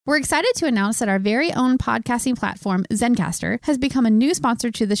We're excited to announce that our very own podcasting platform, Zencastr, has become a new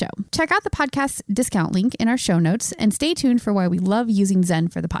sponsor to the show. Check out the podcast's discount link in our show notes and stay tuned for why we love using Zen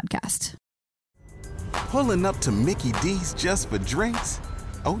for the podcast. Pulling up to Mickey D's just for drinks?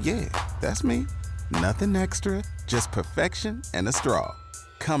 Oh yeah, that's me. Nothing extra, just perfection and a straw.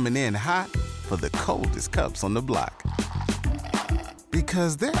 Coming in hot for the coldest cups on the block.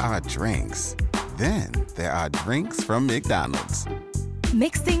 Because there are drinks. Then there are drinks from McDonald's.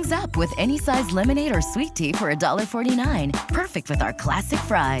 Mix things up with any size lemonade or sweet tea for $1.49. Perfect with our classic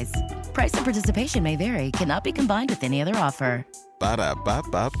fries. Price and participation may vary. Cannot be combined with any other offer.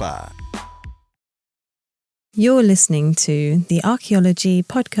 Ba-da-ba-ba-ba. You're listening to the Archaeology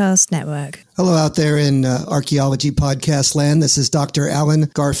Podcast Network. Hello out there in Archaeology Podcast land. This is Dr. Alan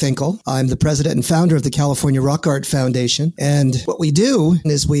Garfinkel. I'm the president and founder of the California Rock Art Foundation. And what we do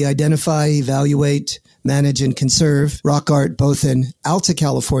is we identify, evaluate, manage, and conserve rock art both in Alta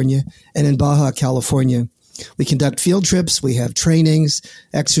California and in Baja California. We conduct field trips, we have trainings,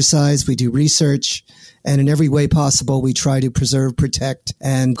 exercise, we do research, and in every way possible, we try to preserve, protect,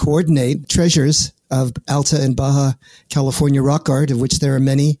 and coordinate treasures of Alta and Baja California rock art, of which there are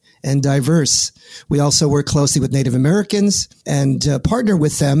many and diverse. We also work closely with Native Americans and partner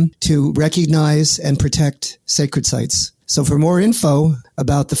with them to recognize and protect sacred sites. So for more info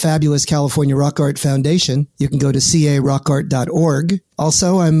about the fabulous California Rock Art Foundation, you can go to carockart.org.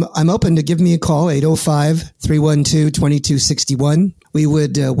 Also, I'm open to give me a call, 805-312-2261. We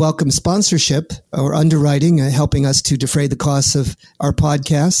would welcome sponsorship or underwriting, helping us to defray the costs of our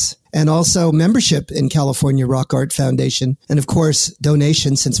podcasts, and also membership in California Rock Art Foundation. And of course,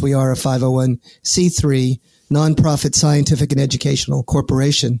 donations, since we are a 501c3 nonprofit scientific and educational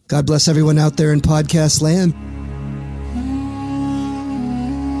corporation. God bless everyone out there in podcast land.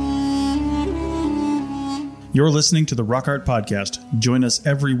 You're listening to the Rock Art Podcast. Join us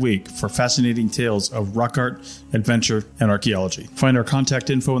every week for fascinating tales of rock art, adventure, and archaeology. Find our contact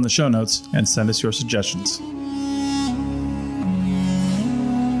info in the show notes and send us your suggestions.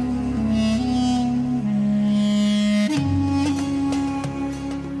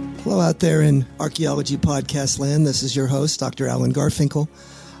 Hello out there in Archaeology Podcast land. This is your host, Dr. Alan Garfinkel.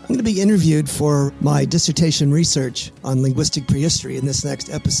 I'm going to be interviewed for my dissertation research on linguistic prehistory in this next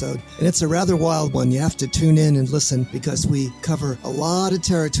episode. And it's a rather wild one. You have to tune in and listen because we cover a lot of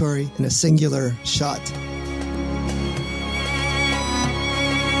territory in a singular shot.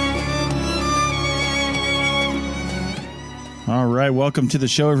 All right, welcome to the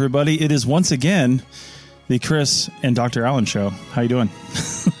show, everybody. It is once again the Chris and Dr. Alan show. How you doing?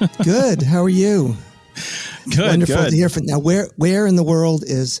 Good. How are you? Good. Wonderful good. to hear from. Now, where in the world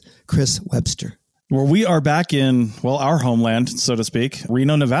is Chris Webster? Well, we are back in, our homeland, so to speak,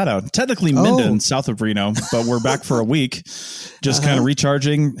 Reno, Nevada. Technically Minden, south of Reno, but we're back for a week, just kind of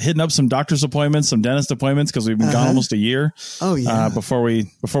recharging, hitting up some doctor's appointments, some dentist appointments, because we've been gone almost a year. Oh, yeah. Before we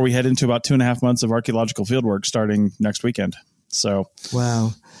head into about 2.5 months of archaeological fieldwork starting next weekend. So,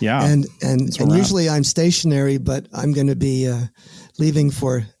 wow. Yeah. And usually I'm stationary, but I'm going to be leaving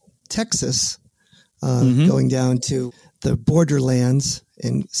for Texas, going down to the borderlands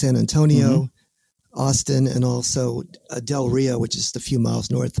in San Antonio, Austin, and also Del Rio, which is a few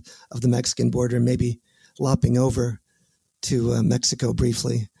miles north of the Mexican border, maybe lopping over to Mexico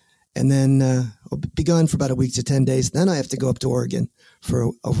briefly. And then I'll be gone for about a week to 10 days. Then I have to go up to Oregon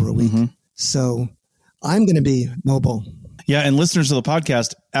for over a week. So I'm going to be mobile. Yeah, and listeners of the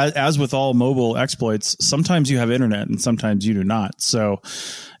podcast, as with all mobile exploits, sometimes you have internet and sometimes you do not. So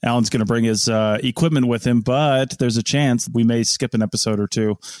Alan's going to bring his equipment with him, but there's a chance we may skip an episode or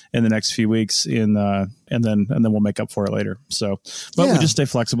two in the next few weeks, and then we'll make up for it later. So, but we just stay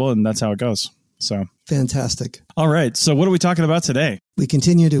flexible, and that's how it goes. So fantastic. All right. So what are we talking about today? We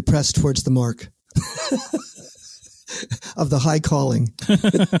continue to press towards the mark. Of the high calling of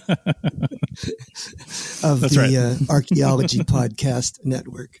That's the Archaeology Podcast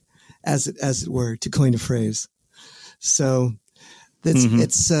Network, as it were, to coin a phrase. So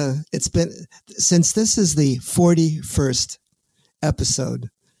it's been, since this is the 41st episode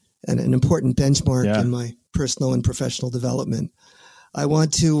and an important benchmark in my personal and professional development, I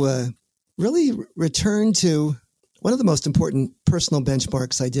want to really return to one of the most important personal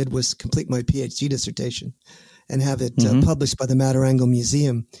benchmarks I did was complete my PhD dissertation and have it published by the Matarango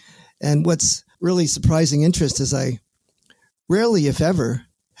Museum. And what's really surprising interest is I rarely, if ever,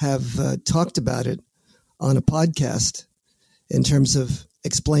 have talked about it on a podcast in terms of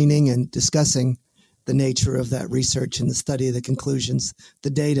explaining and discussing the nature of that research and the study of the conclusions, the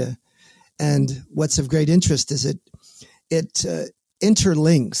data. And what's of great interest is it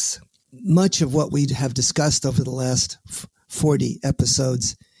interlinks much of what we have discussed over the last 40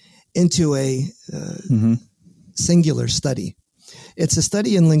 episodes into a singular study. It's a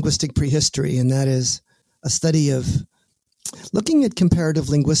study in linguistic prehistory, and that is a study of looking at comparative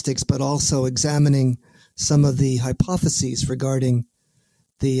linguistics, but also examining some of the hypotheses regarding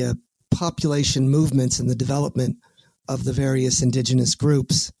the population movements and the development of the various indigenous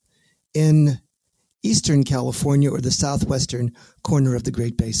groups in Eastern California, or the southwestern corner of the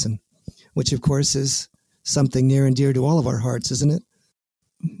Great Basin, which of course is something near and dear to all of our hearts, isn't it?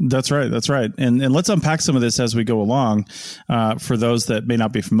 That's right. That's right. And let's unpack some of this as we go along. For those that may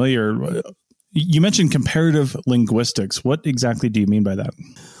not be familiar, you mentioned comparative linguistics. What exactly do you mean by that?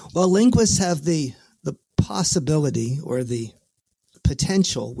 Well, linguists have the possibility or the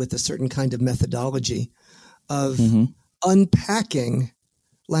potential, with a certain kind of methodology, of unpacking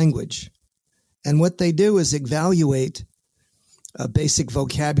language. And what they do is evaluate a basic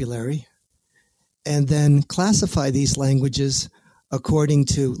vocabulary and then classify these languages according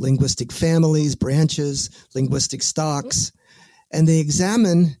to linguistic families, branches, linguistic stocks, and they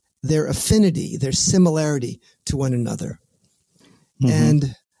examine their affinity, their similarity to one another.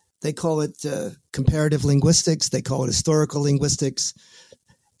 And they call it comparative linguistics. They call it historical linguistics.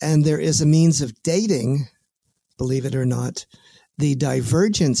 And there is a means of dating, believe it or not, the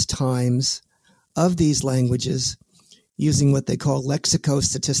divergence times of these languages using what they call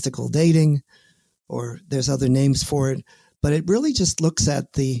lexico-statistical dating, or there's other names for it. But it really just looks at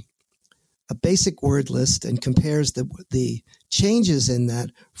a basic word list and compares the changes in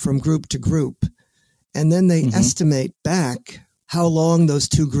that from group to group. And then they estimate back how long those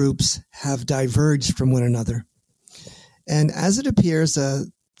two groups have diverged from one another. And as it appears,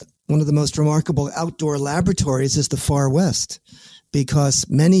 one of the most remarkable outdoor laboratories is the Far West, because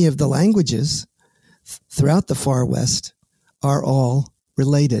many of the languages throughout the Far West are all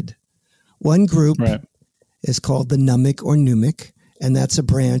related. One group is called the Numic or Numic, and that's a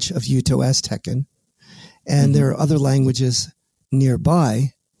branch of Uto-Aztecan. And there are other languages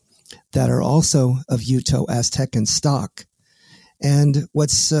nearby that are also of Uto-Aztecan stock. And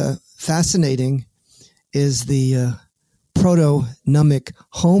what's fascinating is the Proto-Numic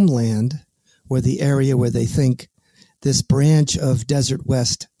homeland, or the area where they think this branch of Desert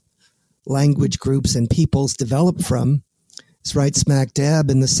West language groups and peoples developed from. It's right smack dab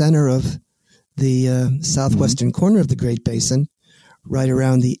in the center of the southwestern corner of the Great Basin, right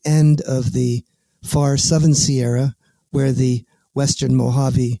around the end of the far southern Sierra, where the western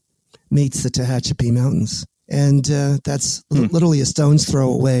Mojave meets the Tehachapi Mountains. And that's literally a stone's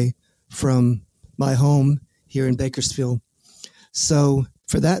throw away from my home here in Bakersfield. So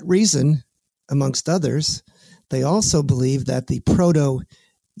for that reason, amongst others, they also believe that the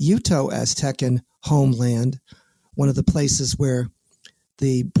Proto-Uto-Aztecan homeland, one of the places where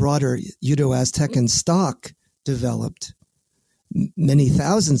the broader Uto-Aztecan stock developed many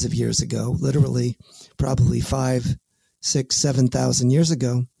thousands of years ago, literally probably 5,000, 6,000, 7,000 years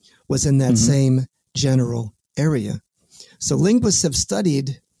ago, was in that same general area. So linguists have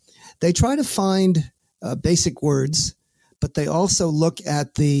studied, they try to find basic words, but they also look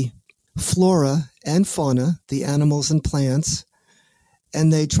at the flora and fauna, the animals and plants,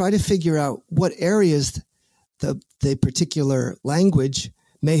 and they try to figure out what areas the particular language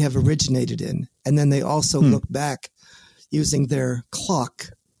may have originated in. And then they also look back using their clock.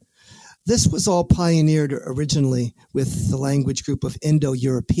 This was all pioneered originally with the language group of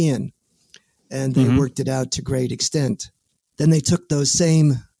Indo-European, and they worked it out to great extent. Then they took those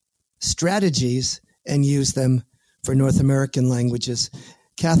same strategies and used them for North American languages.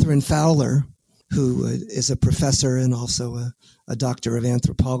 Catherine Fowler, who is a professor and also a doctor of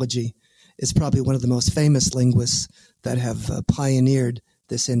anthropology, is probably one of the most famous linguists that have pioneered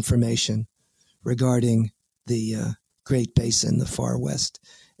this information regarding the Great Basin, the Far West,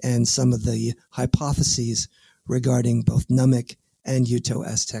 and some of the hypotheses regarding both Numic and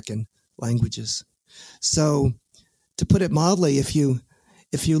Uto-Aztecan languages. So, to put it mildly, if you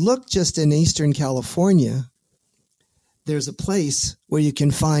look just in Eastern California, there's a place where you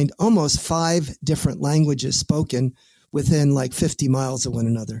can find almost 5 different languages spoken within like 50 miles of one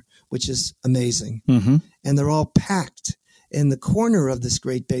another, which is amazing. And they're all packed in the corner of this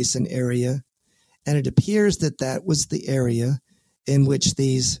Great Basin area. And it appears that that was the area in which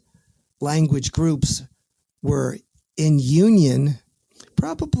these language groups were in union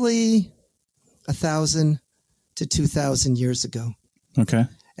probably 1,000 to 2,000 years ago. Okay.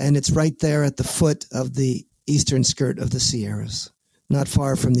 And it's right there at the foot of the eastern skirt of the Sierras, not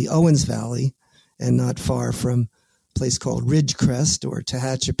far from the Owens Valley and not far from a place called Ridgecrest or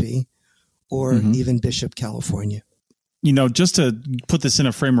Tehachapi or even Bishop, California. You know, just to put this in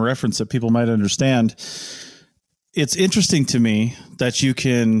a frame of reference that people might understand, it's interesting to me that you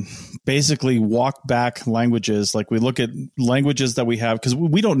can basically walk back languages. Like we look at languages that we have, because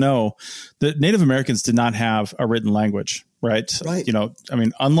we don't know that Native Americans did not have a written language, right? Right. You know, I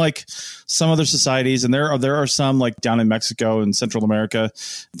mean, unlike some other societies, and there are some like down in Mexico and Central America,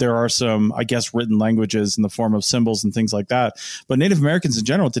 there are some, I guess, written languages in the form of symbols and things like that. But Native Americans in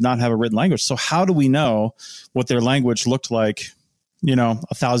general did not have a written language. So how do we know what their language looked like, you know,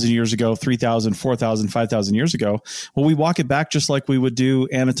 1,000 years ago, 3,000, 4,000, 5,000 years ago? Well, we walk it back just like we would do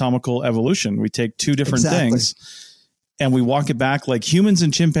anatomical evolution. We take two different things and we walk it back like humans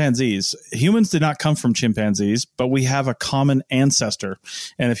and chimpanzees. Humans did not come from chimpanzees, but we have a common ancestor.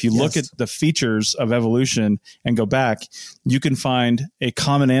 And if you look at the features of evolution and go back, you can find a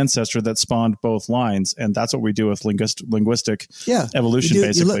common ancestor that spawned both lines. And that's what we do with linguistic evolution,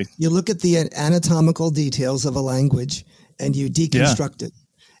 basically. You look at the anatomical details of a language and you deconstruct it,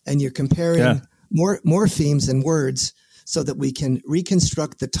 and you're comparing morphemes and words so that we can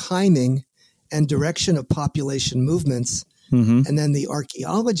reconstruct the timing and direction of population movements. Mm-hmm. And then the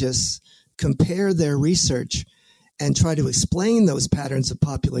archaeologists compare their research and try to explain those patterns of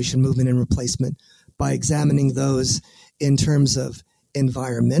population movement and replacement by examining those in terms of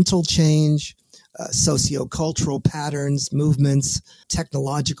environmental change, sociocultural patterns, movements,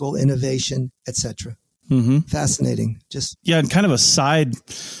 technological innovation, etc. Mm-hmm. Fascinating. And kind of a side,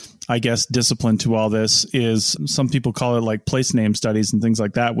 I guess, discipline to all this is some people call it like place name studies and things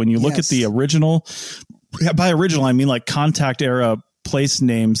like that. When you look at the original, by original, I mean like contact era place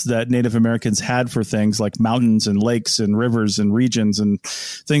names that Native Americans had for things like mountains and lakes and rivers and regions and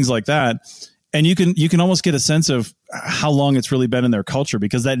things like that. And you can almost get a sense of how long it's really been in their culture,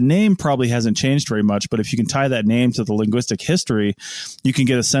 because that name probably hasn't changed very much. But if you can tie that name to the linguistic history, you can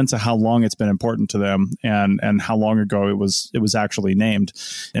get a sense of how long it's been important to them and how long ago it was actually named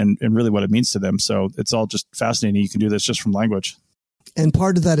and really what it means to them. So it's all just fascinating. You can do this just from language. And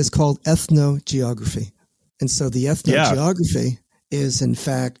part of that is called ethnogeography. And so the ethnogeography is, in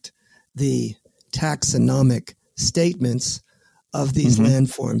fact, the taxonomic statements of these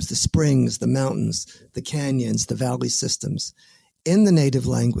landforms, the springs, the mountains, the canyons, the valley systems in the native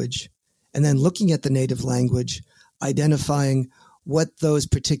language, and then looking at the native language, identifying what those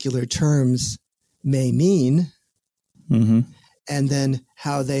particular terms may mean, and then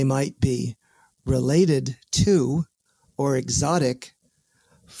how they might be related to or exotic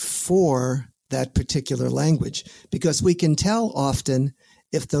for that particular language. Because we can tell often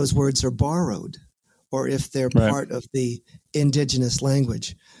if those words are borrowed or if they're part of the indigenous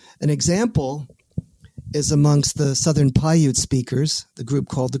language. An example is amongst the Southern Paiute speakers, the group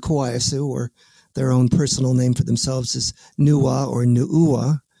called the Kauaisu, or their own personal name for themselves is Nuwa or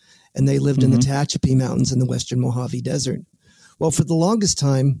Nu'ua, and they lived in the Tehachapi Mountains in the Western Mojave Desert. Well, for the longest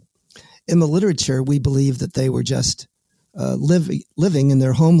time, in the literature, we believe that they were just living in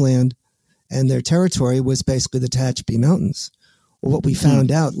their homeland, and their territory was basically the Tehachapi Mountains. Well, what we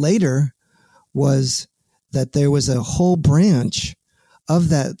found out later was that there was a whole branch of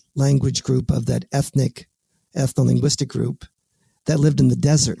that language group, of that ethno-linguistic group, that lived in the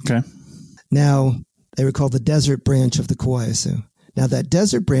desert. Okay. Now, they were called the desert branch of the Kauaisu. Now, that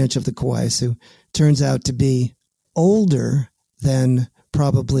desert branch of the Kauaisu turns out to be older than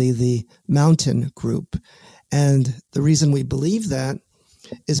probably the mountain group. And the reason we believe that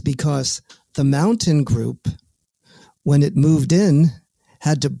is because the mountain group, when it moved in,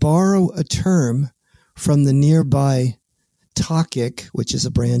 had to borrow a term from the nearby Takik, which is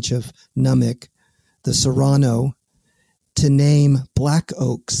a branch of Numik, the Serrano, to name black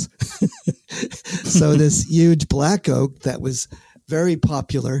oaks. So this huge black oak that was very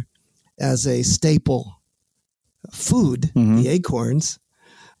popular as a staple food, the acorns,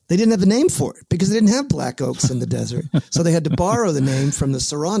 they didn't have a name for it because they didn't have black oaks in the desert. So they had to borrow the name from the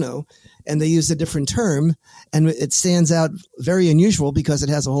Serrano, and they used a different term, and it stands out very unusual because it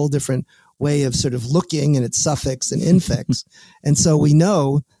has a whole different way of sort of looking, and its suffix and infix. And so we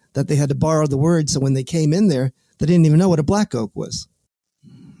know that they had to borrow the word. So when they came in there, they didn't even know what a black oak was.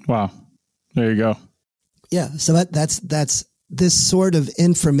 Wow. There you go. Yeah. So that's this sort of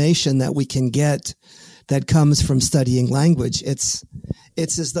information that we can get that comes from studying language. It's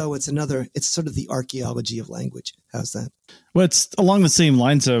as though it's sort of the archaeology of language. How's that? Well, it's along the same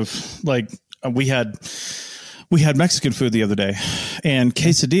lines of like we had Mexican food the other day, and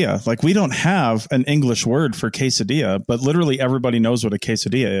quesadilla. Like, we don't have an English word for quesadilla, but literally everybody knows what a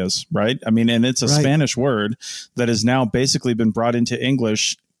quesadilla is, right? I mean, and it's a Spanish word that has now basically been brought into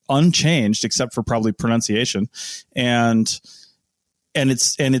English unchanged, except for probably pronunciation. And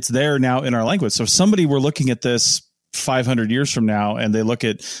it's there now in our language. So if somebody were looking at this 500 years from now and they look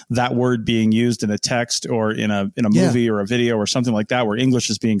at that word being used in a text or in a movie or a video or something like that where English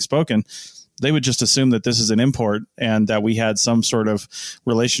is being spoken, they would just assume that this is an import and that we had some sort of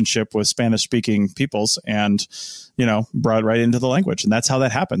relationship with Spanish speaking peoples and, brought it right into the language. And that's how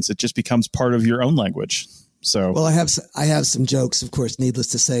that happens. It just becomes part of your own language. So, well, I have some jokes, of course, needless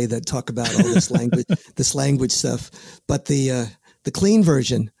to say, that talk about all this language stuff. But the clean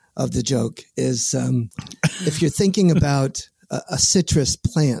version of the joke is if you're thinking about a citrus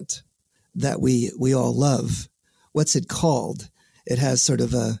plant that we all love, what's it called? It has sort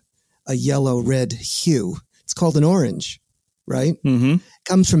of a yellow-red hue. It's called an orange, right? Mm-hmm. It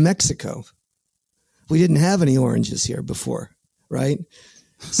comes from Mexico. We didn't have any oranges here before, right?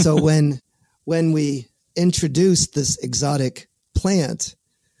 So when we introduced this exotic plant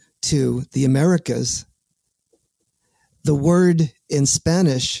to the Americas, the word in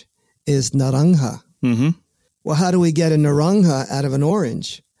Spanish is naranja. Mm-hmm. Well, how do we get a naranja out of an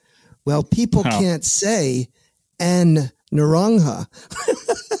orange? Well, people can't say an naranja.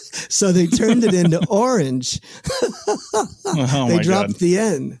 So they turned it into orange. They dropped the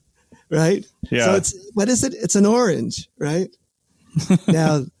N, right? Yeah. So what is it? It's an orange, right?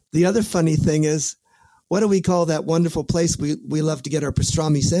 Now, the other funny thing is, what do we call that wonderful place we love to get our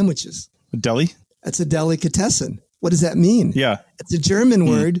pastrami sandwiches? A deli? That's a delicatessen. What does that mean? Yeah. It's a German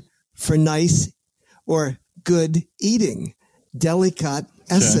word for nice or good eating.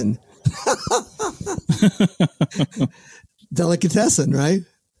 Delicatessen. Okay. Delicatessen, right?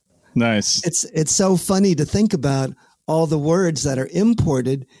 Nice. It's so funny to think about all the words that are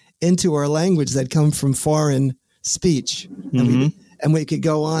imported into our language that come from foreign speech. Mm-hmm. And we could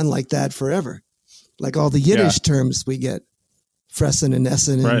go on like that forever. Like all the Yiddish terms we get, fressen and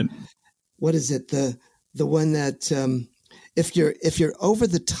essen. And what is it? The one that if you're over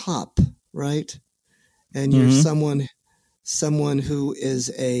the top, right? And you're someone who is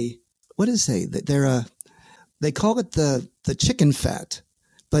they call it the chicken fat,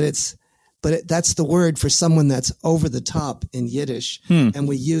 but that's the word for someone that's over the top in Yiddish, and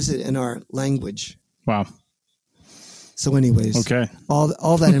we use it in our language. Wow. So anyways, okay. all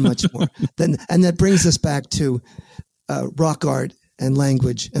that and much more. And that brings us back to rock art and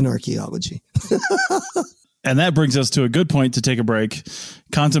language and archaeology. And that brings us to a good point to take a break,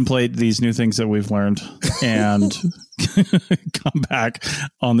 contemplate these new things that we've learned, and come back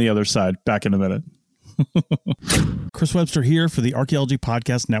on the other side. Back in a minute. Chris Webster here for the Archaeology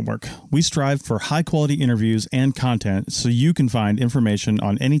Podcast Network. We strive for high-quality interviews and content so you can find information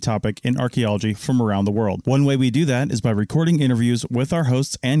on any topic in archaeology from around the world. One way we do that is by recording interviews with our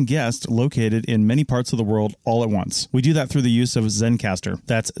hosts and guests located in many parts of the world all at once. We do that through the use of Zencastr.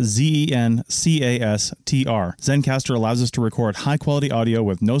 That's Zencastr. Zencastr allows us to record high-quality audio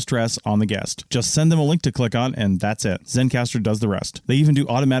with no stress on the guest. Just send them a link to click on, and that's it. Zencastr does the rest. They even do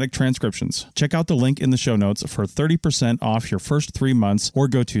automatic transcriptions. Check out the link in the show notes for 30% off your first 3 months, or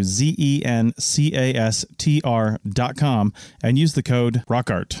go to zencastr.com and use the code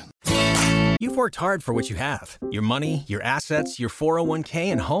ROCKART. You've worked hard for what you have. Your money, your assets, your 401k,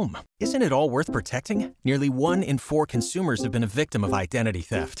 and home. Isn't it all worth protecting? Nearly 1 in 4 consumers have been a victim of identity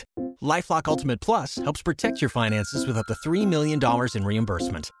theft. LifeLock Ultimate Plus helps protect your finances with up to $3 million in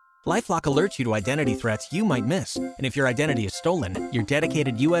reimbursement. LifeLock alerts you to identity threats you might miss. And if your identity is stolen, your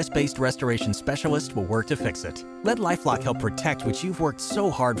dedicated U.S.-based restoration specialist will work to fix it. Let LifeLock help protect what you've worked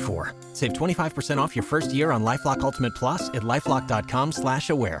so hard for. Save 25% off your first year on LifeLock Ultimate Plus at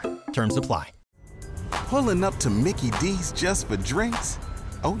LifeLock.com/aware. Terms apply. Pulling up to Mickey D's just for drinks?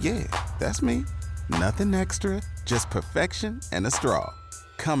 Oh yeah, that's me. Nothing extra, just perfection and a straw.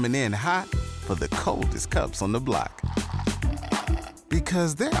 Coming in hot for the coldest cups on the block.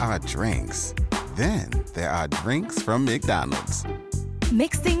 Because there are drinks. Then there are drinks from McDonald's.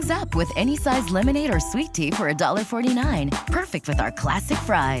 Mix things up with any size lemonade or sweet tea for $1.49. Perfect with our classic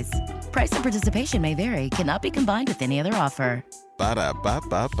fries. Price and participation may vary. Cannot be combined with any other offer.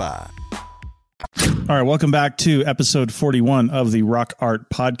 Ba-da-ba-ba-ba. All right, welcome back to episode 41 of the Rock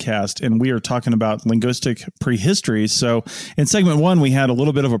Art Podcast, and we are talking about linguistic prehistory. So in segment 1, we had a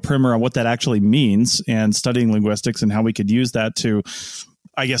little bit of a primer on what that actually means and studying linguistics and how we could use that to,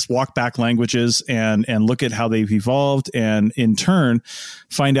 I guess, walk back languages and look at how they've evolved, and in turn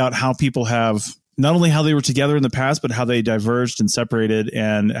find out how people have, not only how they were together in the past, but how they diverged and separated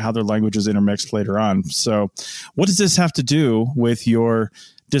and how their languages intermixed later on. So what does this have to do with your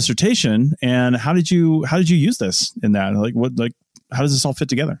dissertation, and how did you use this in that? How does this all fit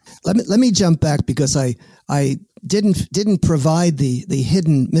together? Let me jump back, because I didn't provide the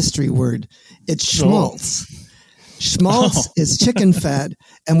hidden mystery word. It's schmaltz. Schmaltz is chicken fat.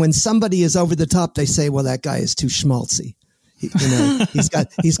 And when somebody is over the top, they say, well, that guy is too schmaltzy.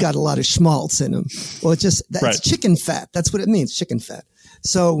 He's got a lot of schmaltz in him. Well, that's chicken fat. That's what it means, chicken fat.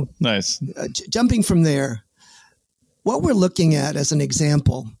 So nice. Jumping from there, what we're looking at as an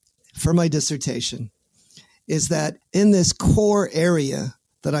example for my dissertation is that in this core area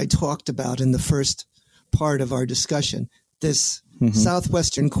that I talked about in the first part of our discussion, this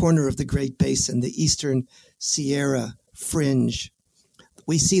southwestern corner of the Great Basin, the eastern Sierra fringe,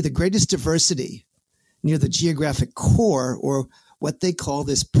 we see the greatest diversity near the geographic core, or what they call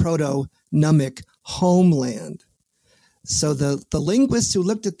this proto-Numic homeland. So the linguists who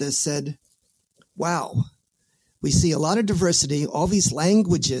looked at this said, wow, we see a lot of diversity, all these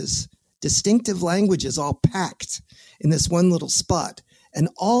languages, distinctive languages all packed in this one little spot. And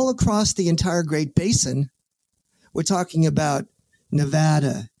all across the entire Great Basin, we're talking about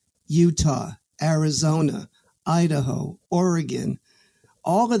Nevada, Utah, Arizona, Idaho, Oregon,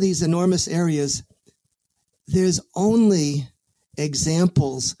 all of these enormous areas. There's only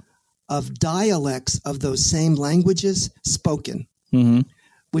examples of dialects of those same languages spoken,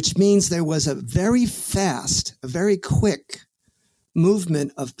 which means there was a very fast, a very quick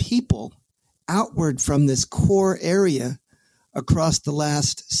movement of people outward from this core area across the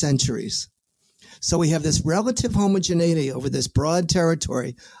last centuries. So we have this relative homogeneity over this broad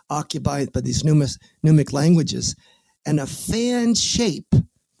territory occupied by these Numic languages, and a fan shape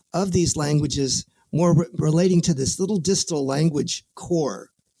of these languages more relating to this little distal language core.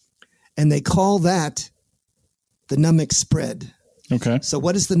 And they call that the Numic spread. Okay. So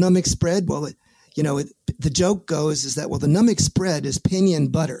what is the Numic spread? Well, the joke goes is that, well, the Numic spread is pinion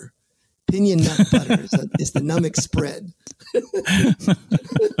butter. Pinion nut butter is the Numic spread.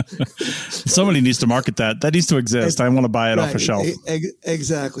 Somebody needs to market that. That needs to exist. I want to buy it off a shelf.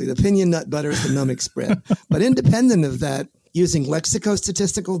 Exactly. The pinion nut butter is the Numic spread. But independent of that, using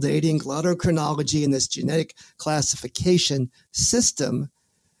lexicostatistical dating, glottochronology, and this genetic classification system,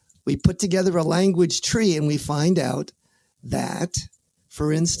 we put together a language tree, and we find out that,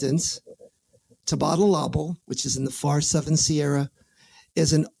 for instance, Tabatalabal, which is in the far southern Sierra,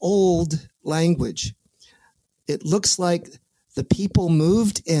 is an old language. It looks like the people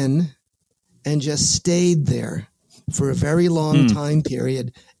moved in and just stayed there for a very long time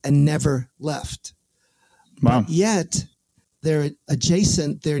period and never left. Wow. But yet, their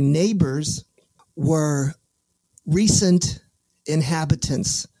neighbors were recent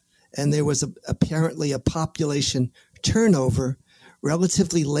inhabitants, and there was apparently a population turnover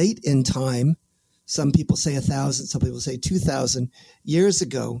relatively late in time. Some people say 1,000, some people say 2,000 years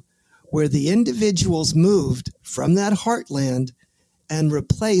ago, where the individuals moved from that heartland and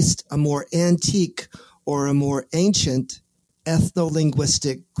replaced a more antique or a more ancient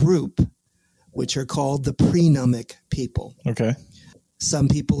ethno-linguistic group, which are called the pre-Numic people. Okay. Some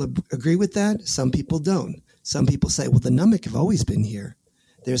people agree with that. Some people don't. Some people say, well, the Numic have always been here.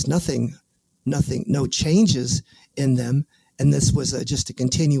 There's no changes in them. And this was just a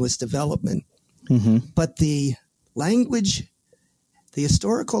continuous development. But the language, the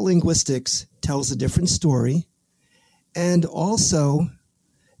historical linguistics tells a different story. And also,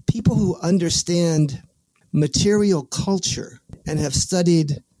 people who understand material culture and have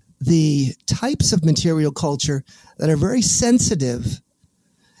studied the types of material culture that are very sensitive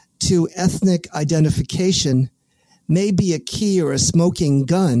to ethnic identification may be a key or a smoking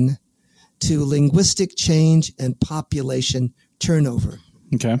gun to linguistic change and population turnover.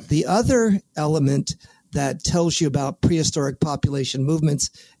 Okay. The other element that tells you about prehistoric population movements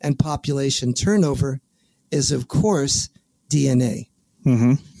and population turnover is, of course, DNA.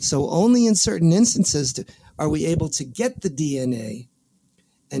 So only in certain instances are we able to get the DNA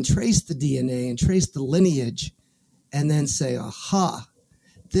and trace the DNA and trace the lineage and then say, aha,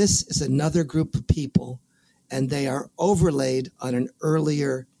 this is another group of people, and they are overlaid on an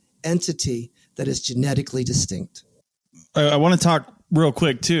earlier entity that is genetically distinct. I want to talk real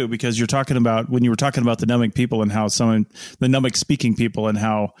quick too, because you're talking about, when you were talking about the Numic people and how the Numic speaking people and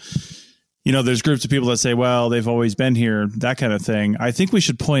how, there's groups of people that say, well, they've always been here, that kind of thing. I think we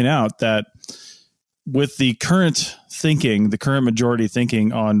should point out that with the current majority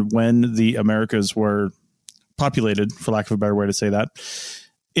thinking on when the Americas were populated, for lack of a better way to say that,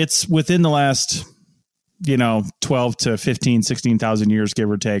 it's within the last, 12 to 15, 16,000 years, give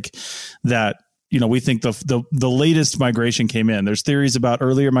or take, that, we think the latest migration came in. There's theories about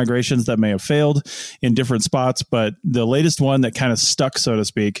earlier migrations that may have failed in different spots, but the latest one that kind of stuck, so to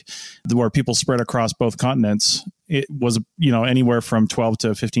speak, where people spread across both continents, it was, anywhere from 12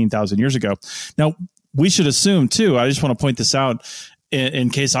 to 15,000 years ago. Now, we should assume too, I just want to point this out, in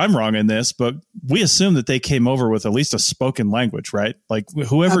case I'm wrong in this, but we assume that they came over with at least a spoken language, right? Like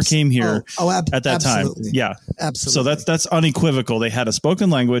whoever came here at that absolutely. time. Yeah. Absolutely. So that's unequivocal. They had a spoken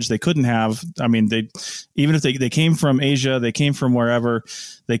language. They couldn't have, I mean, even if they came from Asia, they came from wherever,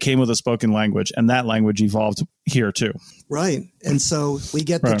 they came with a spoken language, and that language evolved here too. Right. And so we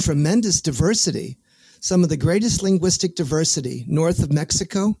get the tremendous diversity. Some of the greatest linguistic diversity north of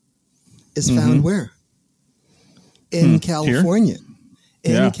Mexico is found where? In California.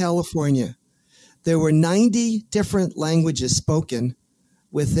 Here? In California. There were 90 different languages spoken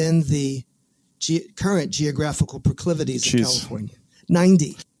within the current geographical proclivities of California.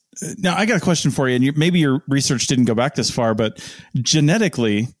 90. Now, I got a question for you, and maybe your research didn't go back this far, but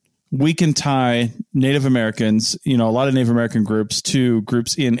genetically, we can tie Native Americans, a lot of Native American groups to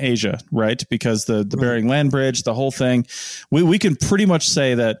groups in Asia, right? Because the Bering Land Bridge, the whole thing, we can pretty much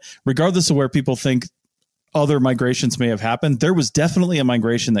say that regardless of where people think other migrations may have happened, there was definitely a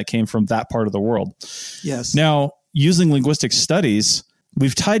migration that came from that part of the world. Yes. Now, using linguistic studies,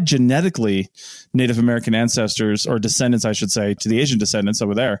 we've tied genetically Native American ancestors, or descendants, I should say, to the Asian descendants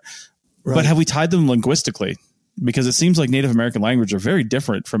over there. Right. But have we tied them linguistically? Because it seems like Native American language are very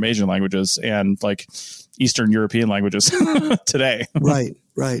different from Asian languages and like Eastern European languages today.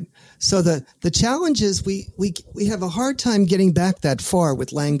 Right. So the challenge is we have a hard time getting back that far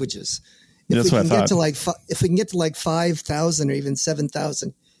with languages. If we can get to like 5,000 or even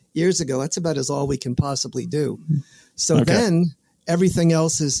 7,000 years ago, that's about all we can possibly do. So then everything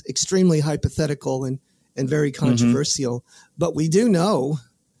else is extremely hypothetical and very controversial. But we do know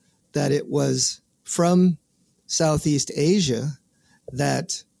that it was from Southeast Asia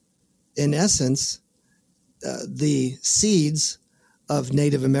that, in essence, the seeds of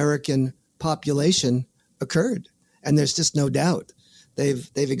Native American population occurred. And there's just no doubt. They've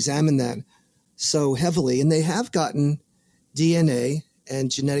examined that so heavily, and they have gotten DNA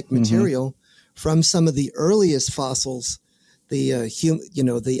and genetic material from some of the earliest fossils,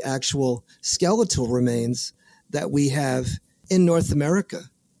 the actual skeletal remains that we have in North America.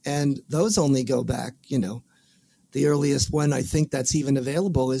 And those only go back, the earliest one I think that's even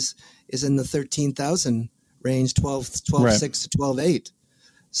available is in the 13,000 range, 12.6 to 12.8.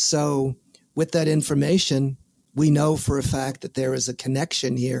 So with that information, we know for a fact that there is a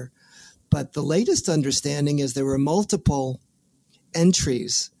connection here. But the latest understanding is there were multiple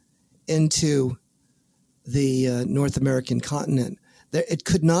entries into the North American continent. It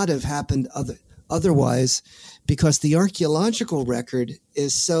could not have happened otherwise, because the archaeological record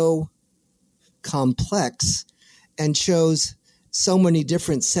is so complex and shows so many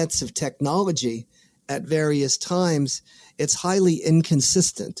different sets of technology at various times. It's highly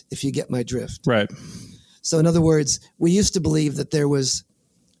inconsistent, if you get my drift. Right. So in other words, we used to believe that there was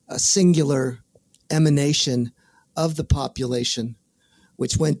a singular emanation of the population,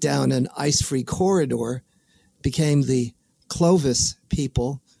 which went down an ice-free corridor, became the Clovis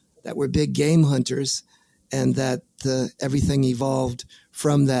people that were big game hunters, and that everything evolved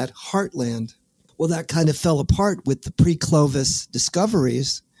from that heartland. Well, that kind of fell apart with the pre-Clovis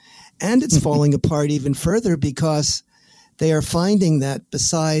discoveries, and it's falling apart even further because they are finding that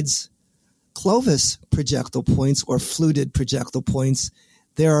besides Clovis projectile points or fluted projectile points,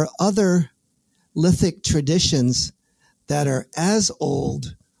 there are other lithic traditions that are as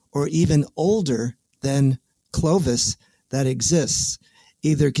old or even older than Clovis that exists,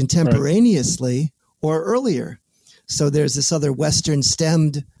 either contemporaneously or earlier. So there's this other Western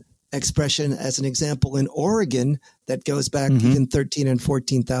stemmed expression, as an example, in Oregon that goes back even 13 and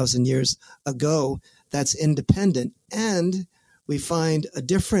 14,000 years ago, that's independent. And we find a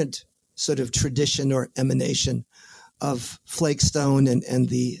different sort of tradition or emanation of flakestone and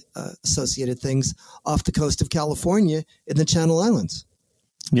the associated things off the coast of California in the Channel Islands.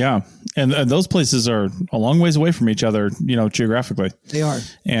 Yeah. And those places are a long ways away from each other, geographically. They are.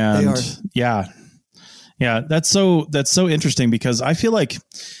 And they are. Yeah. That's so interesting, because I feel like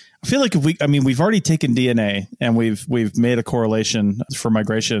if we've already taken DNA and we've made a correlation for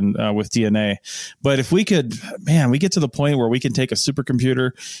migration with DNA, but if we could, we get to the point where we can take a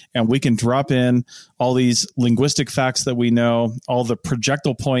supercomputer and we can drop in all these linguistic facts that we know, all the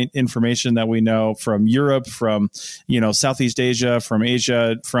projectile point information that we know from Europe, from, Southeast Asia, from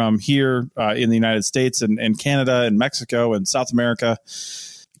Asia, from here in the United States and Canada and Mexico and South America.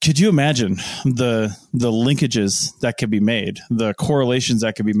 Could you imagine the linkages that could be made, the correlations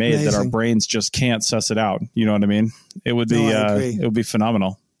that could be made? Amazing. That our brains just can't suss it out? You know what I mean? It would be it would be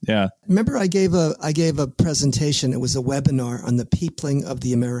phenomenal. Yeah. Remember, I gave a presentation. It was a webinar on the peopling of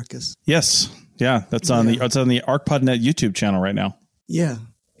the Americas. Yes. Yeah. It's on the ArcPodNet YouTube channel right now. Yeah.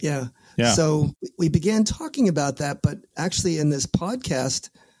 Yeah. Yeah. So we began talking about that, but actually in this podcast,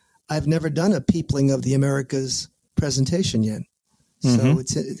 I've never done a Peopling of the Americas presentation yet. So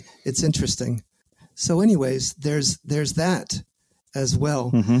it's interesting. So anyways, there's that as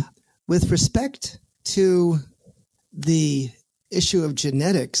well. With respect to the issue of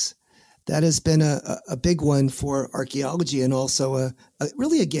genetics, that has been a big one for archaeology, and also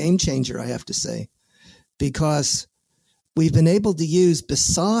really a game changer, I have to say, because we've been able to use,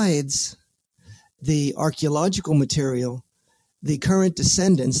 besides the archaeological material, the current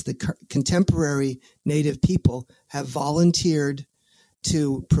descendants, the contemporary native people have volunteered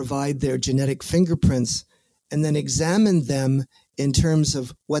to provide their genetic fingerprints and then examine them in terms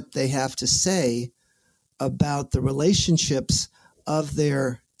of what they have to say about the relationships of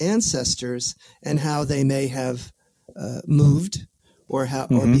their ancestors and how they may have moved or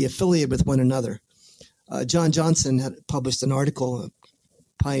be affiliated with one another. John Johnson had published an article, a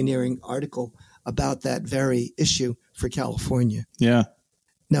pioneering article, about that very issue for California. Yeah.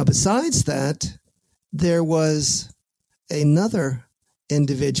 Now, besides that, there was another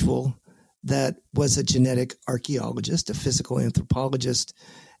individual that was a genetic archaeologist, a physical anthropologist,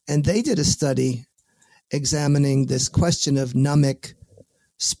 and they did a study examining this question of Numic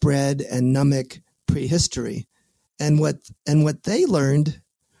spread and Numic prehistory. And what they learned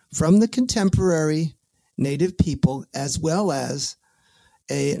from the contemporary native people, as well as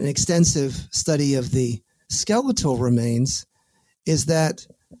an extensive study of the skeletal remains, is that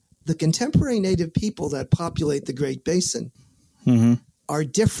the contemporary native people that populate the Great Basin are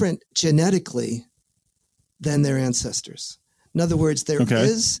different genetically than their ancestors. In other words, there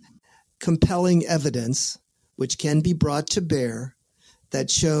is compelling evidence which can be brought to bear that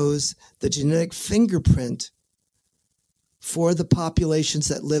shows the genetic fingerprint for the populations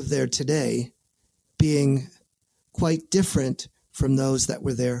that live there today being quite different from those that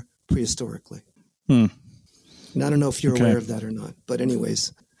were there prehistorically. And I don't know if you're aware of that or not, but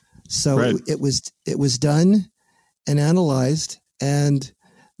anyways, so it was done and analyzed, and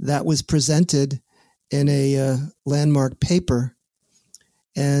that was presented in a landmark paper,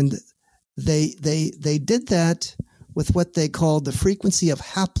 and they did that with what they called the frequency of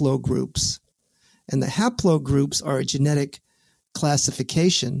haplogroups. And the haplogroups are a genetic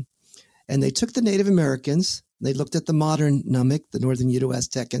classification. And they took the Native Americans, they looked at the modern Numic, the Northern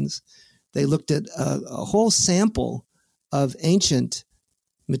Uto-Aztecans. They looked at a whole sample of ancient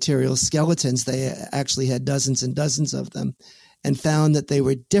materials, skeletons. They actually had dozens and dozens of them, and found that they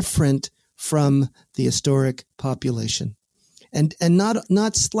were different from the historic population. And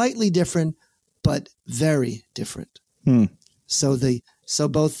not slightly different, but very different. So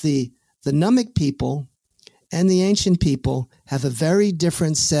both the Numic people and the ancient people have a very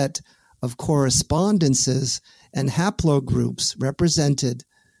different set of correspondences and haplogroups represented,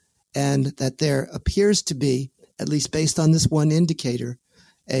 and that there appears to be, at least based on this one indicator,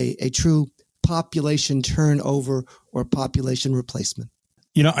 a true population turnover or population replacement.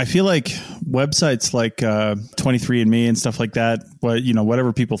 You know, I feel like websites like 23andMe and stuff like that,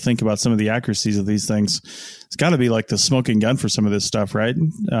 whatever people think about some of the accuracies of these things, it's got to be like the smoking gun for some of this stuff, right?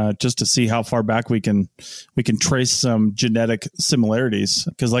 Just to see how far back we can trace some genetic similarities.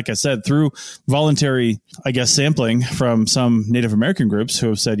 Because like I said, through voluntary, I guess, sampling from some Native American groups who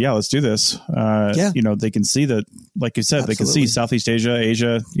have said, yeah, let's do this. They can see that, like you said, Absolutely. They can see Southeast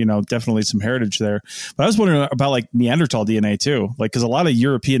Asia, definitely some heritage there. But I was wondering about like Neanderthal DNA too, like, because a lot of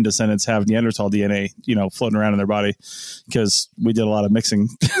European descendants have Neanderthal DNA, floating around in their body, because we did a lot of mixing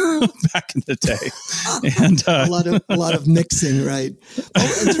back in the day. And a lot of mixing, right?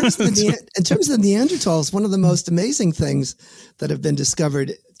 Oh, in terms of Neanderthals, one of the most amazing things that have been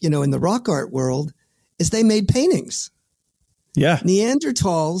discovered, in the rock art world, is they made paintings. Yeah,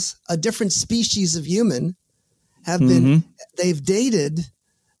 Neanderthals, a different species of human, they've dated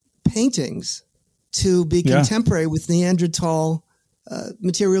paintings to be contemporary with Neanderthal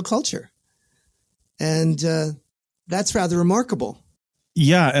material culture. And that's rather remarkable.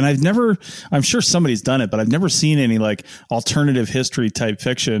 Yeah. And I'm sure somebody's done it, but I've never seen any like alternative history type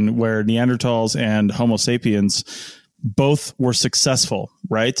fiction where Neanderthals and Homo sapiens both were successful,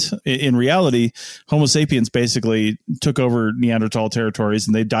 right? In reality, Homo sapiens basically took over Neanderthal territories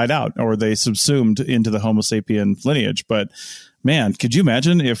and they died out, or they subsumed into the Homo sapien lineage. But man, could you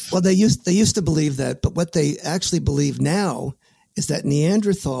imagine if... Well, they used to believe that, but what they actually believe now is that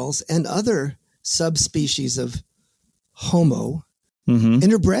Neanderthals and other subspecies of Homo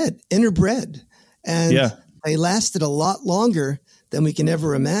interbred. And they lasted a lot longer than we can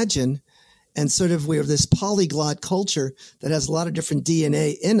ever imagine. And sort of we're this polyglot culture that has a lot of different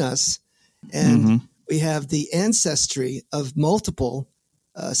DNA in us. And we have the ancestry of multiple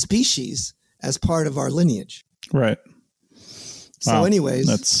species as part of our lineage. Right. So Wow. anyways,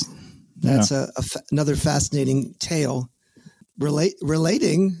 that's another fascinating tale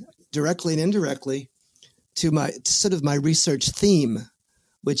relating directly and indirectly to my research theme,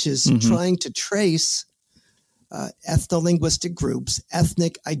 which is trying to trace ethno-linguistic groups,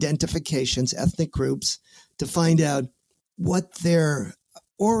 ethnic identifications, ethnic groups, to find out what their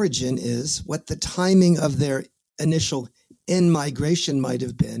origin is, what the timing of their initial in-migration might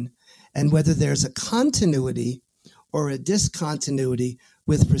have been, and whether there's a continuity or a discontinuity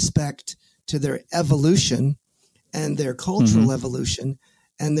with respect to their evolution and their cultural evolution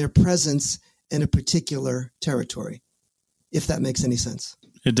and their presence in a particular territory, if that makes any sense.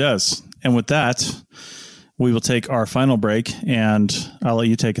 It does. And with that, we will take our final break, and I'll let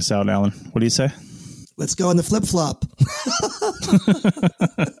you take us out, Alan. What do you say? Let's go on the flip-flop.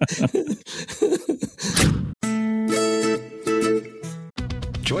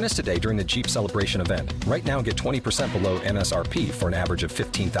 Join us today during the Jeep Celebration event. Right now, get 20% below MSRP for an average of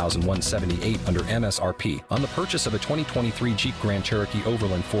 $15,178 under MSRP on the purchase of a 2023 Jeep Grand Cherokee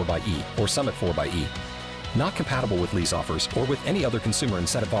Overland 4xE or Summit 4xE. Not compatible with lease offers or with any other consumer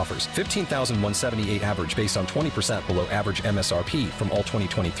incentive offers. $15,178 average based on 20% below average MSRP from all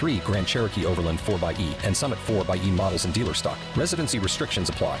 2023 Grand Cherokee Overland 4xE and Summit 4xE models in dealer stock. Residency restrictions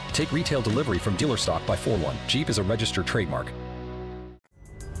apply. Take retail delivery from dealer stock by 4/1. Jeep is a registered trademark.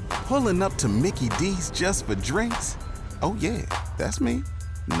 Pulling up to Mickey D's just for drinks? Oh yeah, that's me.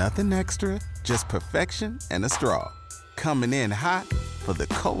 Nothing extra, just perfection and a straw. Coming in hot for the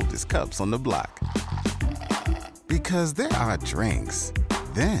coldest cups on the block. Because there are drinks.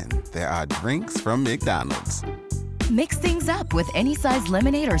 Then there are drinks from McDonald's. Mix things up with any size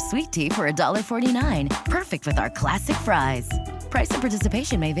lemonade or sweet tea for $1.49. Perfect with our classic fries. Price and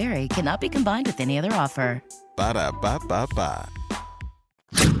participation may vary. Cannot be combined with any other offer. Ba-da-ba-ba-ba.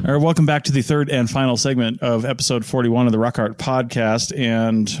 All right, welcome back to the third and final segment of episode 41 of the Rock Art Podcast.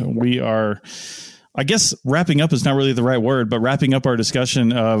 And we are, I guess wrapping up is not really the right word, but wrapping up our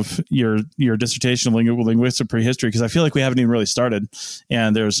discussion of your dissertation of linguistic prehistory, because I feel like we haven't even really started.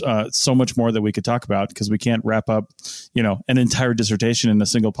 And there's so much more that we could talk about, because we can't wrap up, an entire dissertation in a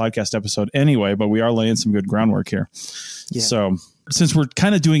single podcast episode anyway, but we are laying some good groundwork here. Yeah. So since we're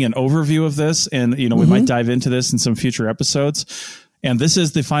kind of doing an overview of this, and, we might dive into this in some future episodes, and this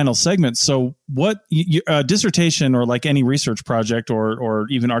is the final segment. So what dissertation, or like any research project or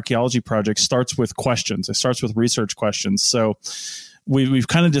even archaeology project, starts with questions. It starts with research questions. So we've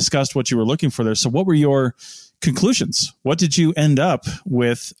kind of discussed what you were looking for there. So what were your conclusions? What did you end up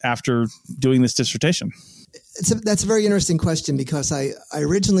with after doing this dissertation? That's a very interesting question, because I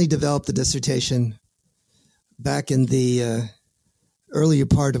originally developed the dissertation back in the earlier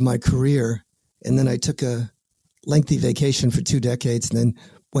part of my career, and then I took a lengthy vacation for 2 decades and then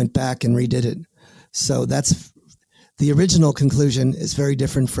went back and redid it. So that's the original conclusion is very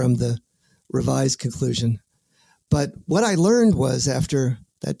different from the revised conclusion. But what I learned was, after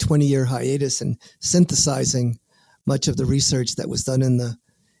that 20-year hiatus and synthesizing much of the research that was done in the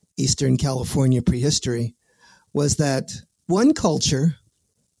Eastern California prehistory, was that one culture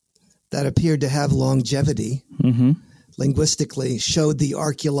that appeared to have longevity linguistically showed the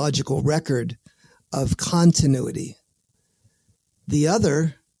archaeological record of continuity. The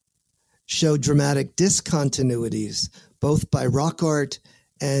other showed dramatic discontinuities, both by rock art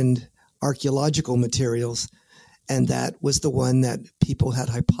and archaeological materials, and that was the one that people had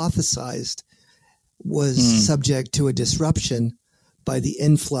hypothesized was subject to a disruption by the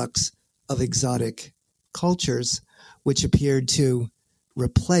influx of exotic cultures, which appeared to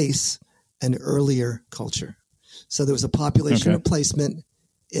replace an earlier culture. So there was a population replacement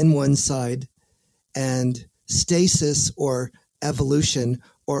in one side, and stasis or evolution,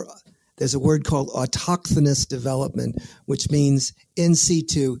 or there's a word called autochthonous development, which means in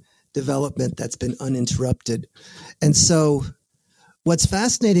situ development that's been uninterrupted. And so what's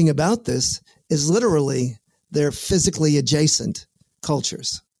fascinating about this is literally they're physically adjacent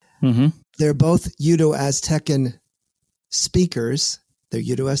cultures. They're both Uto-Aztecan speakers. They're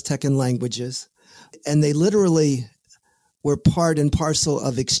Uto-Aztecan languages, and they literally were part and parcel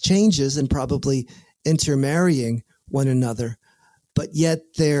of exchanges and probably intermarrying one another, but yet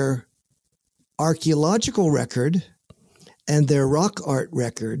their archaeological record and their rock art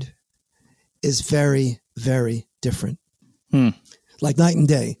record is very, very different, like night and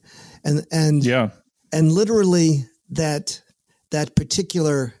day. And literally that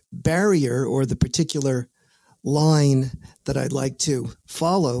particular barrier, or the particular line that I'd like to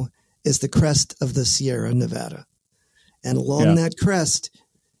follow, is the crest of the Sierra Nevada. And along that crest,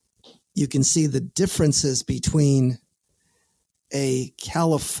 you can see the differences between a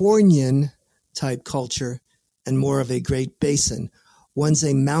Californian type culture and more of a Great Basin. One's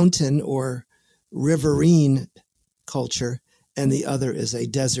a mountain or riverine culture, and the other is a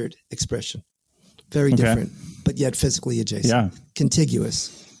desert expression. Very different, but yet physically adjacent. Yeah.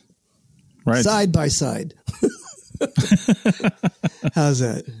 Contiguous. Right. Side by side. How's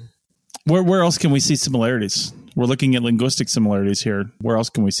that? Where else can we see similarities? We're looking at linguistic similarities here. Where else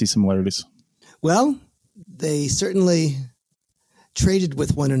can we see similarities? Well, they certainly traded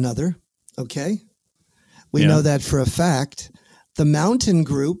with one another. Okay. We know that for a fact. The mountain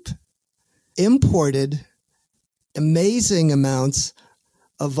group imported amazing amounts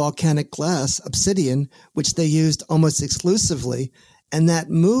of volcanic glass, obsidian, which they used almost exclusively. And that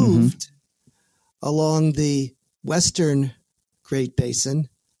moved along the western Great Basin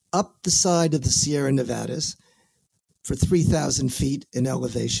up the side of the Sierra Nevadas for 3,000 feet in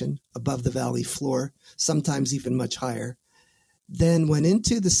elevation above the valley floor, sometimes even much higher. Then went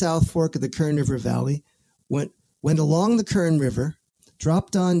into the South Fork of the Kern River Valley, went along the Kern River,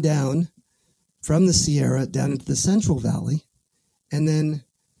 dropped on down from the Sierra down into the Central Valley, and then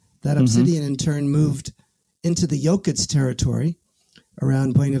that obsidian in turn moved into the Yokuts territory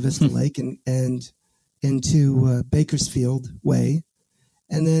around Buena Vista Lake and into Bakersfield Way,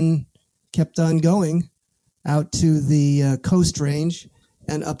 and then kept on going out to the Coast Range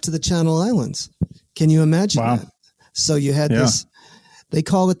and up to the Channel Islands. Can you imagine that? So you had this, they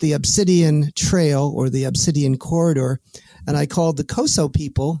call it the Obsidian Trail or the Obsidian Corridor, and I called the Coso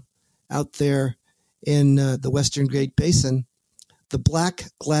people out there in the Western Great Basin the Black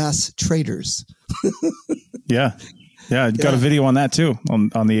Glass Traders. Yeah. Got a video on that too on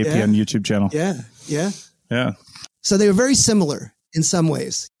the APN YouTube channel. Yeah. So they were very similar in some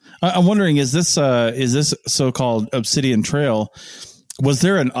ways. I'm wondering, is this so-called Obsidian Trail? Was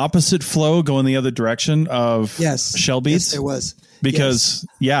there an opposite flow going the other direction of shell beads? Yes, there was. Because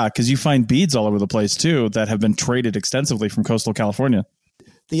you find beads all over the place too that have been traded extensively from coastal California.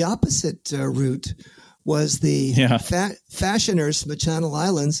 The opposite route was the fashioners from the Channel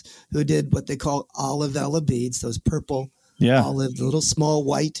Islands who did what they call olivella beads, those purple olive, little small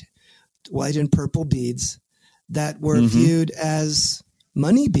white and purple beads that were viewed as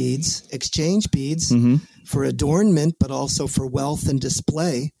money beads, exchange beads for adornment, but also for wealth and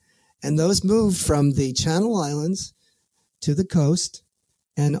display. And those moved from the Channel Islands to the coast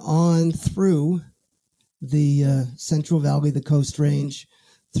and on through the Central Valley, the Coast Range,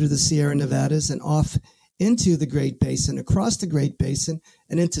 through the Sierra Nevadas and off into the Great Basin, across the Great Basin,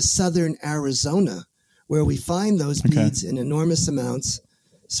 and into southern Arizona, where we find those beads in enormous amounts,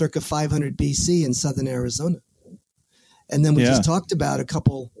 circa 500 BC in southern Arizona. And then we just talked about a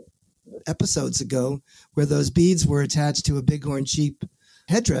couple episodes ago where those beads were attached to a bighorn sheep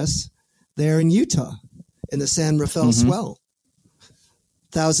headdress there in Utah, in the San Rafael Swell,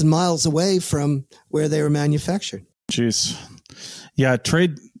 1,000 miles away from where they were manufactured. Jeez. Yeah,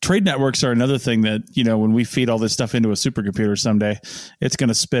 trade networks are another thing that, when we feed all this stuff into a supercomputer someday, it's going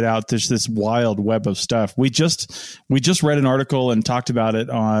to spit out this wild web of stuff. We just read an article and talked about it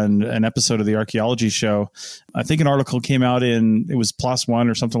on an episode of the Archaeology Show. I think an article came out it was PLOS One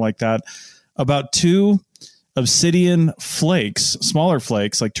or something like that, about 2 obsidian flakes, smaller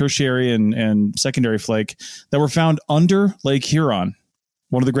flakes like tertiary and secondary flake that were found under Lake Huron,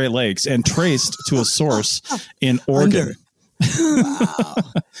 one of the Great Lakes, and traced to a source in Oregon. Wow.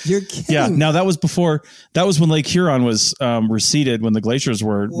 You're kidding. Yeah. Now that was when Lake Huron was receded, when the glaciers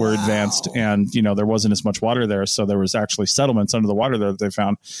were advanced, and there wasn't as much water there, so there was actually settlements under the water there that they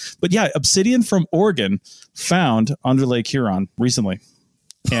found. But yeah, obsidian from Oregon found under Lake Huron recently,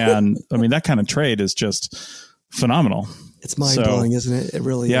 and I mean that kind of trade is just phenomenal. It's mind-blowing, isn't it? It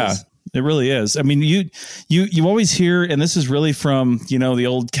really is. It really is. I mean, you always hear, and this is really from, the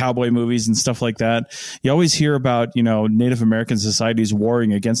old cowboy movies and stuff like that. You always hear about, Native American societies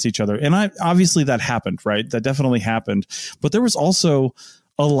warring against each other. And obviously that happened, right? That definitely happened. But there was also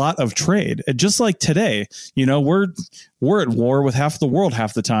a lot of trade. And just like today, we're at war with half the world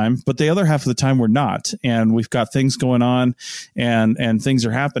half the time, but the other half of the time we're not. And we've got things going on and things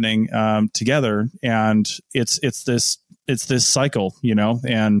are happening together. And it's this cycle,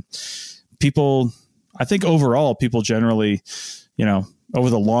 and people, I think overall people generally, over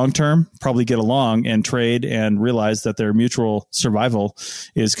the long term probably get along and trade and realize that their mutual survival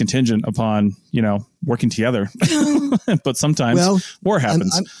is contingent upon, working together. But sometimes war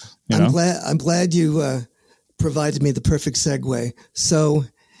happens. I'm glad you provided me the perfect segue. So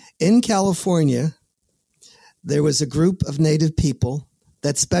in California, there was a group of native people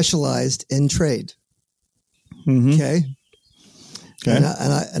that specialized in trade. Okay. And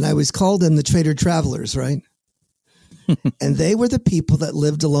I always called them the trader travelers, right? And they were the people that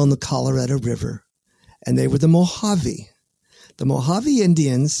lived along the Colorado River, and they were the Mojave. The Mojave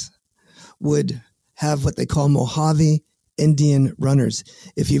Indians would have what they call Mojave Indian runners.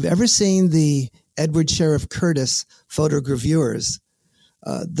 If you've ever seen the Edward Sheriff Curtis photogravures,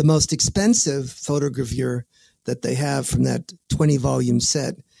 the most expensive photogravure that they have from that 20-volume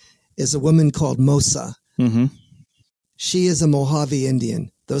set is a woman called Mosa. Mm-hmm. She is a Mojave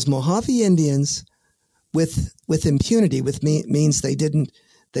Indian. Those Mojave Indians, with impunity, means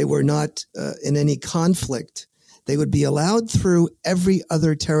they were not in any conflict. They would be allowed through every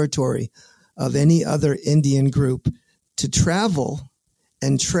other territory of any other Indian group to travel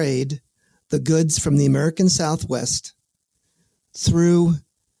and trade the goods from the American Southwest through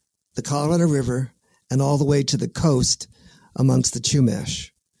the Colorado River and all the way to the coast amongst the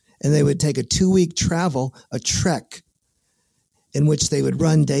Chumash. And they would take a 2-week travel, a trek, in which they would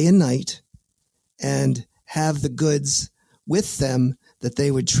run day and night and have the goods with them that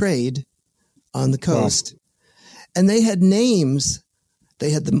they would trade on the coast. Wow. And they had names. They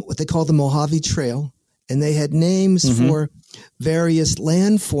had what they call the Mojave Trail, and they had names for various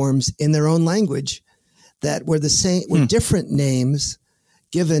landforms in their own language that were the same, were different names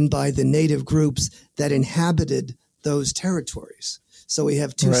given by the native groups that inhabited those territories. So we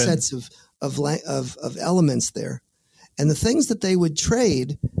have two sets of elements there. And the things that they would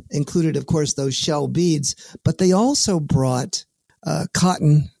trade included, of course, those shell beads, but they also brought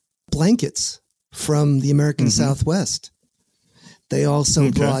cotton blankets from the American Southwest. They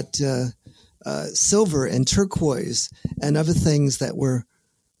also brought silver and turquoise and other things that were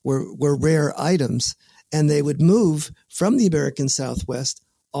rare items, and they would move from the American Southwest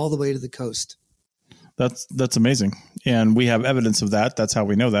all the way to the coast. That's amazing, and we have evidence of that. That's how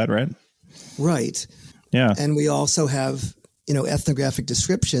we know that, right? Right. Yeah. And we also have, ethnographic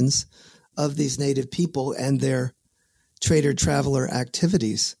descriptions of these native people and their trader-traveler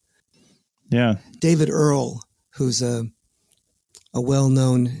activities. Yeah. David Earle, who's a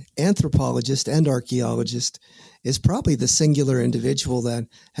well-known anthropologist and archaeologist, is probably the singular individual that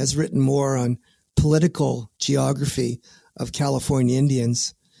has written more on political geography of California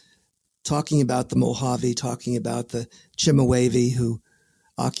Indians, talking about the Mojave, talking about the Chemehuevi who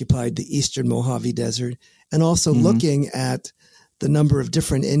occupied the eastern Mojave Desert, and also looking at the number of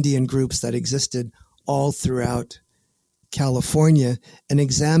different Indian groups that existed all throughout California and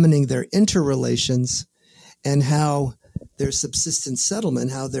examining their interrelations and how their subsistence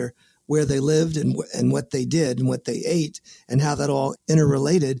settlement, where they lived and what they did and what they ate, and how that all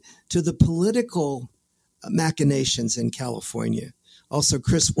interrelated to the political machinations in California. Also,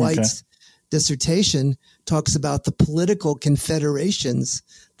 Chris White's dissertation talks about the political confederations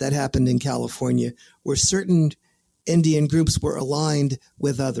that happened in California, where certain Indian groups were aligned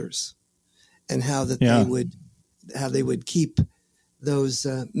with others, and how they would keep those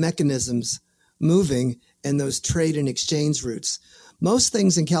mechanisms moving and those trade and exchange routes. Most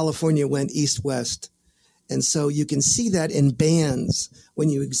things in California went east-west, and so you can see that in bands when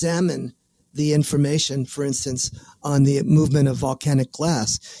you examine the information, for instance, on the movement of volcanic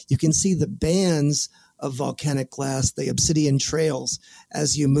glass. You can see the bands of volcanic glass, the obsidian trails,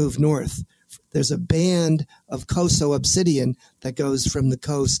 as you move north. There's a band of Coso obsidian that goes from the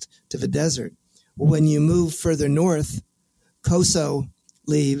coast to the desert. When you move further north, Coso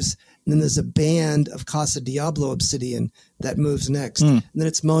leaves, and then there's a band of Casa Diablo obsidian that moves next. And then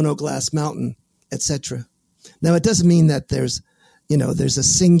it's Mono Glass Mountain, etc. Now, it doesn't mean that there's a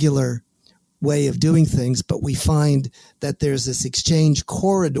singular way of doing things, but we find that there's this exchange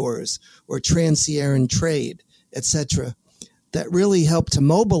corridors or trans-Sierran trade, etc., that really help to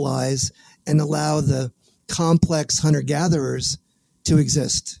mobilize and allow the complex hunter-gatherers to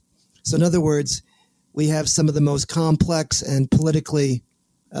exist. So in other words, we have some of the most complex and politically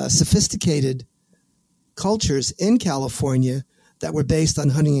sophisticated cultures in California that were based on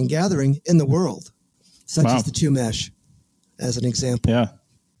hunting and gathering in the world, such as the Chumash, as an example. Yeah.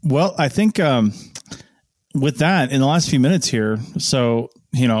 Well, I think with that, in the last few minutes here, so,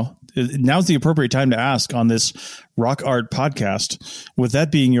 now's the appropriate time to ask on this rock art podcast, with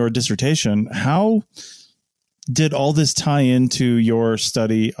that being your dissertation, how did all this tie into your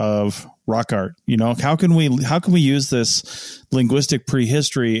study of rock art? How can we use this linguistic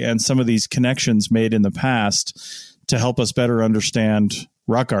prehistory and some of these connections made in the past to help us better understand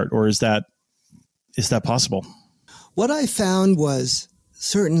rock art? Or is that possible? What I found was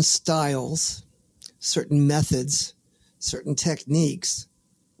certain styles, certain methods, certain techniques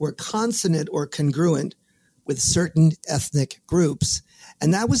were consonant or congruent with certain ethnic groups.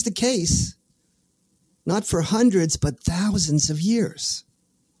 And that was the case, not for hundreds, but thousands of years.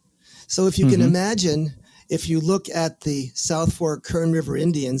 So if you can imagine, if you look at the South Fork Kern River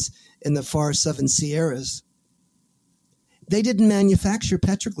Indians in the far Southern Sierras, they didn't manufacture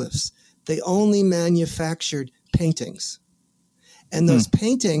petroglyphs. They only manufactured paintings. And those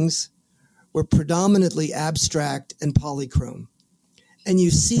paintings were predominantly abstract and polychrome. And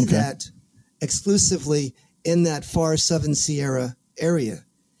you see that exclusively in that far Southern Sierra area.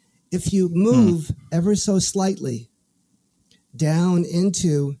 If you move ever so slightly down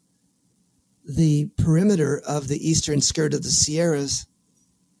into the perimeter of the eastern skirt of the Sierras,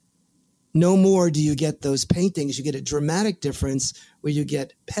 no more do you get those paintings. You get a dramatic difference where you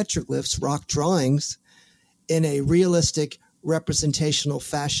get petroglyphs, rock drawings, in a realistic representational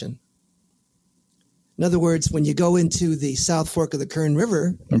fashion. In other words, when you go into the South Fork of the Kern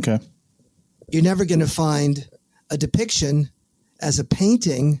River, you're never going to find a depiction as a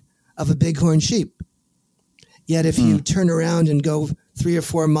painting of a bighorn sheep. Yet if you turn around and go 3 or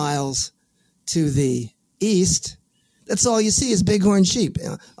 4 miles to the east, that's all you see is bighorn sheep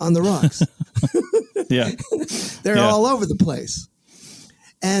on the rocks. They're all over the place.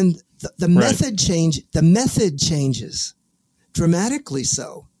 And the method changes dramatically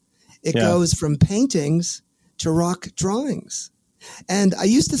so. It goes from paintings to rock drawings. And I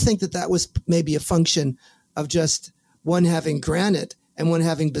used to think that that was maybe a function of just one having granite and one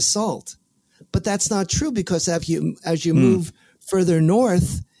having basalt. But that's not true, because as you move further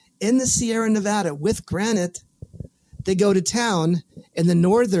north in the Sierra Nevada with granite, they go to town in the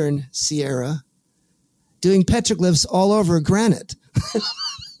northern Sierra doing petroglyphs all over granite.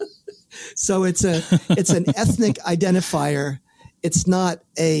 So it's an ethnic identifier. It's not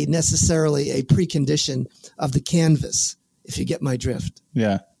necessarily a precondition of the canvas, if you get my drift.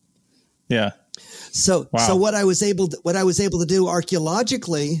 Yeah. So what I was able to do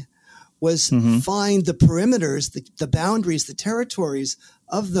archaeologically was find the perimeters, the boundaries, the territories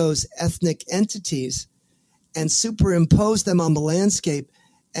of those ethnic entities, and superimpose them on the landscape,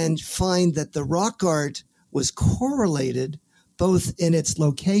 and find that the rock art was correlated both in its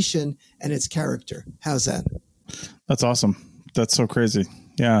location and its character. How's that? That's awesome. That's so crazy.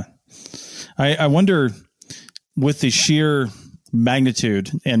 Yeah. I wonder, with the sheer magnitude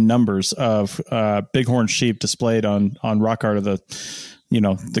and numbers of bighorn sheep displayed on rock art of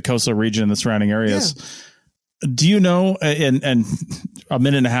the coastal region and the surrounding areas. Yeah. Do you know, and a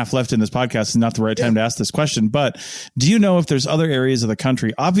minute and a half left in this podcast is not the right time to ask this question, but do you know if there's other areas of the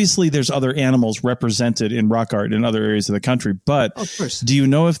country? Obviously, there's other animals represented in rock art in other areas of the country, but do you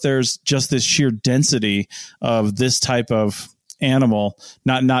know if there's just this sheer density of this type of animal,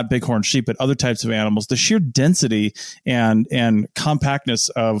 not bighorn sheep, but other types of animals, the sheer density and compactness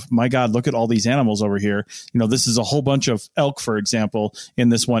of, my God, look at all these animals over here. This is a whole bunch of elk, for example, in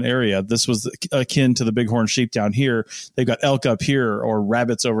this one area. This was akin to the bighorn sheep down here. They've got elk up here, or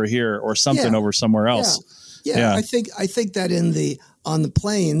rabbits over here, or something over somewhere else. Yeah. I think that on the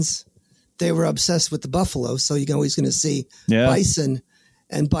plains, they were obsessed with the buffalo. So you're always going to see bison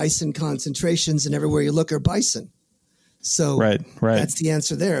and bison concentrations, and everywhere you look are bison. So that's the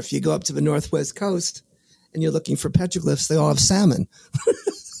answer there. If you go up to the northwest coast and you're looking for petroglyphs, they all have salmon.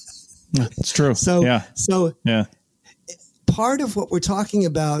 It's true. So part of what we're talking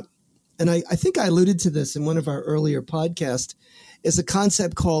about, and I think I alluded to this in one of our earlier podcasts, is a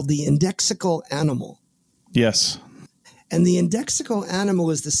concept called the indexical animal. Yes. And the indexical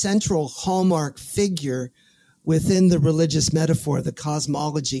animal is the central hallmark figure within the religious metaphor, the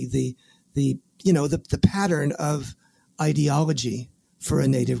cosmology, the pattern of ideology for a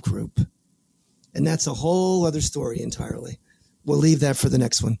native group. And that's a whole other story entirely. We'll leave that for the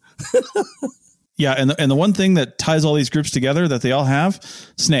next one. Yeah. And the one thing that ties all these groups together that they all have,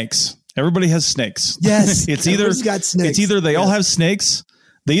 snakes. Everybody has snakes. Yes. It's either they all have snakes.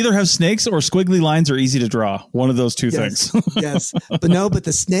 They either have snakes or squiggly lines are easy to draw. One of those two things. Yes. But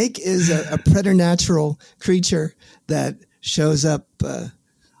the snake is a preternatural creature that shows up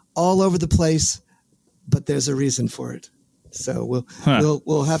all over the place, but there's a reason for it. So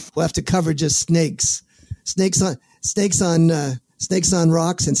we'll have to cover just snakes on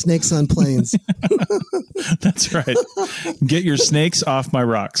rocks and snakes on plains. That's right. Get your snakes off my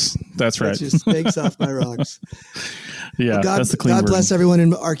rocks. That's right. Get your snakes off my rocks. Yeah, well, that's the clean God version. bless everyone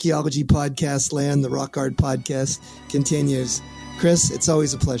in archaeology podcast land. The Rock Art podcast continues. Chris, it's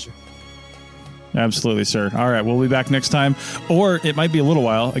always a pleasure. Absolutely, sir. All right, we'll be back next time, or it might be a little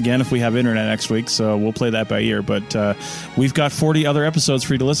while, again, if we have internet next week, so we'll play that by ear. But we've got 40 other episodes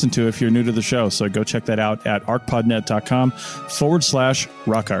for you to listen to if you're new to the show, so go check that out at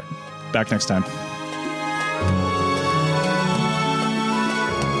arcpodnet.com/rockart. Back next time.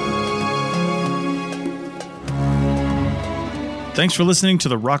 Thanks for listening to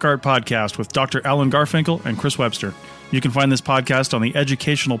the Rock Art Podcast with Dr. Alan Garfinkel and Chris Webster. You can find this podcast on the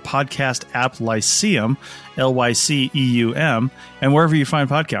educational podcast app Lyceum, Lyceum, and wherever you find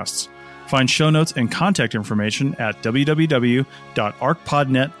podcasts. Find show notes and contact information at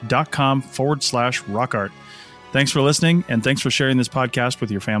www.arcpodnet.com/rockart. Thanks for listening, and thanks for sharing this podcast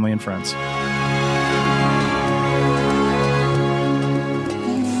with your family and friends.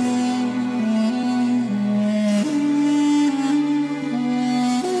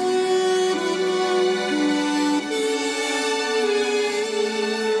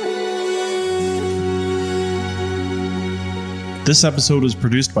 This episode was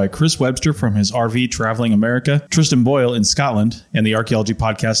produced by Chris Webster from his RV Traveling America, Tristan Boyle in Scotland, and the Archaeology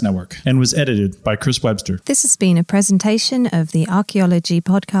Podcast Network, and was edited by Chris Webster. This has been a presentation of the Archaeology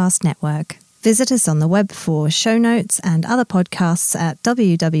Podcast Network. Visit us on the web for show notes and other podcasts at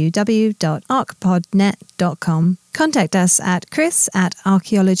www.arcpodnet.com. Contact us at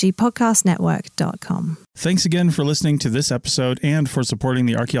chris@archaeologypodcastnetwork.com. Thanks again for listening to this episode and for supporting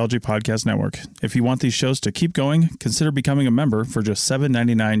the Archaeology Podcast Network. If you want these shows to keep going, consider becoming a member for just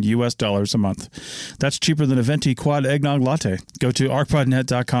 $7.99 US a month. That's cheaper than a venti quad eggnog latte. Go to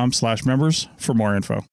arcpodnet.com/members for more info.